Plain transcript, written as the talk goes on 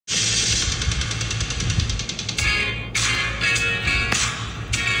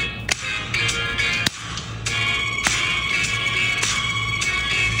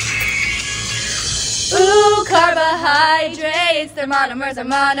carbohydrates. Their monomers are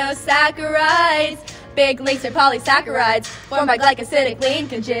monosaccharides. Big links are polysaccharides formed by glycosidic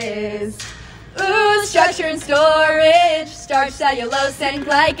linkages. Ooh, structure and storage, starch, cellulose, and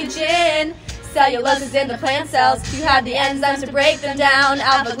glycogen. Cellulose is in the plant cells. You have the enzymes to break them down.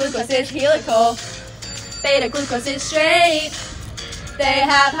 Alpha glucose is helical. Beta glucose is straight. They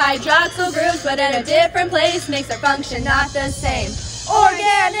have hydroxyl groups, but in a different place. Makes their function not the same.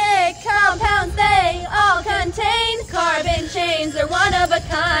 Organic compounds, they all contain carbon chains. They're one of a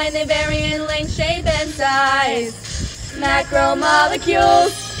kind. They vary in length, shape, and size.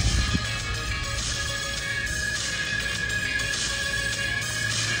 Macromolecules.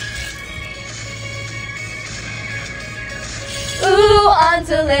 Ooh,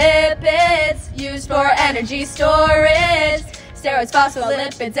 onto lipids, used for energy storage. Steroids,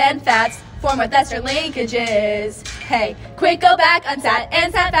 phospholipids, and fats form with ester linkages. Hey, quick go back, unsat,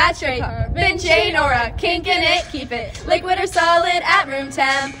 and sat fat straight. Carbon chain or a kink in it, keep it liquid or solid at room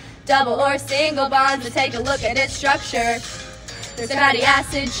temp. Double or single bonds to take a look at its structure. There's fatty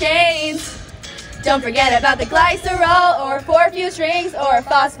acid chains. Don't forget about the glycerol or 4 fused rings or a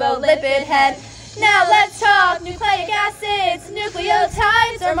phospholipid head. Now let's talk nucleic acids,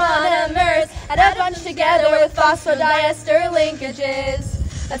 nucleotides, or monomers. Add a bunch together with phosphodiester linkages.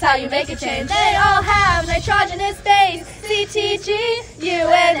 That's how you make a change. They all have nitrogenous base, CTG, U,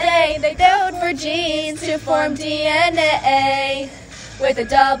 and A. They code for genes to form DNA with a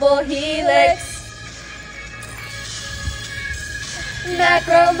double helix.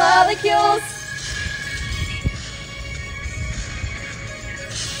 Macromolecules.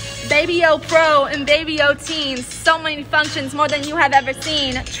 Baby O Pro and Baby O Teens, so many functions, more than you have ever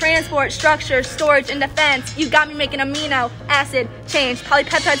seen. Transport, structure, storage, and defense. You got me making amino acid change.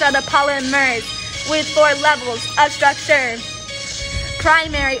 Polypeptides are the polymers with 4 levels of structure.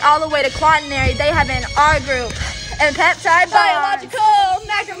 Primary all the way to quaternary, they have an R group. And peptide bonds. Biological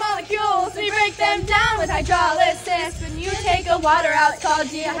macromolecules, we break them down with hydrolysis. When you take a water out, it's called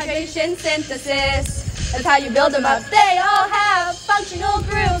dehydration synthesis. That's how you build them up. They all have functional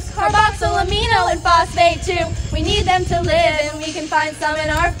groups, carboxyl, amino, and phosphate too. We need them to live, and we can find some in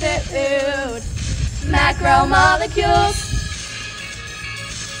our food. Macromolecules.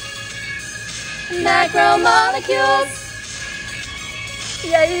 Macromolecules.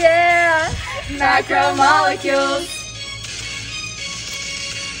 Yeah. Macromolecules.